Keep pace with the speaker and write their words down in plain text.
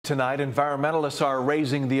Tonight, environmentalists are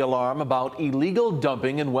raising the alarm about illegal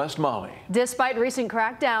dumping in West Maui. Despite recent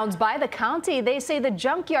crackdowns by the county, they say the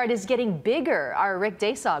junkyard is getting bigger. Our Rick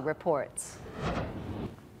Daysog reports.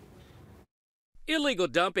 Illegal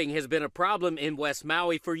dumping has been a problem in West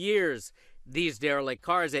Maui for years. These derelict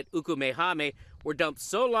cars at Ukumehame were dumped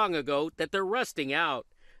so long ago that they're rusting out.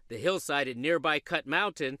 The hillside at nearby Cut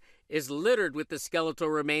Mountain is littered with the skeletal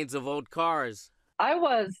remains of old cars. I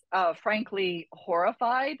was frankly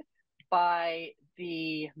horrified by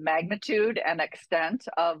the magnitude and extent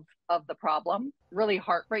of the problem. Really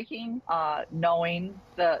heartbreaking, knowing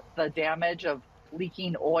the damage of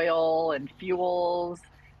leaking oil and fuels,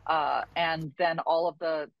 and then all of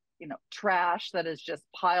the trash that is just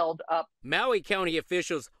piled up. Maui County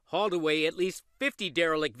officials hauled away at least 50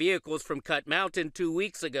 derelict vehicles from Cut Mountain 2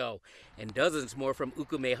 weeks ago, and dozens more from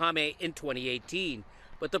Ukumehame in 2018.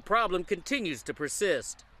 But the problem continues to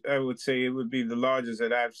persist. I would say it would be the largest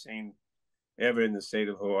that I've seen ever in the state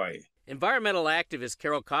of Hawaii. Environmental activist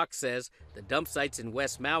Carol Cox says the dump sites in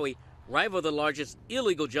West Maui rival the largest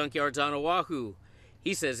illegal junkyards on Oahu.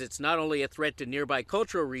 He says it's not only a threat to nearby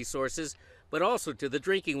cultural resources, but also to the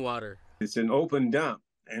drinking water. It's an open dump,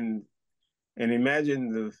 and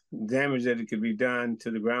imagine the damage that it could be done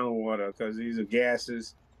to the groundwater, because these are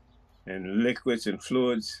gases and liquids and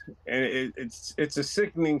fluids, and it's a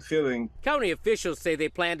sickening feeling. County officials say they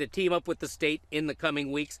plan to team up with the state in the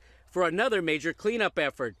coming weeks for another major cleanup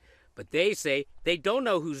effort, but they say they don't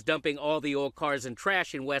know who's dumping all the old cars and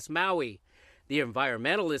trash in West Maui. The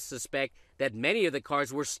environmentalists suspect that many of the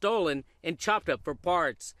cars were stolen and chopped up for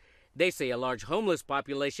parts. They say a large homeless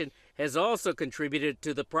population has also contributed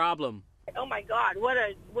to the problem. Oh my God,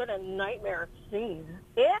 what a nightmare scene.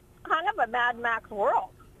 It's kind of a Mad Max world.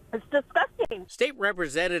 It's disgusting. State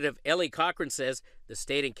Representative Ellie Cochran says the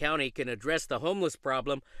state and county can address the homeless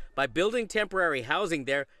problem by building temporary housing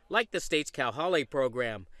there, like the state's Kauhale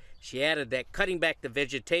program. She added that cutting back the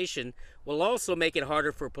vegetation will also make it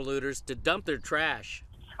harder for polluters to dump their trash.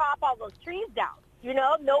 Chop all those trees down.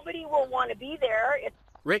 Nobody will want to be there.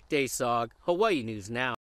 Rick Daysog, Hawaii News Now.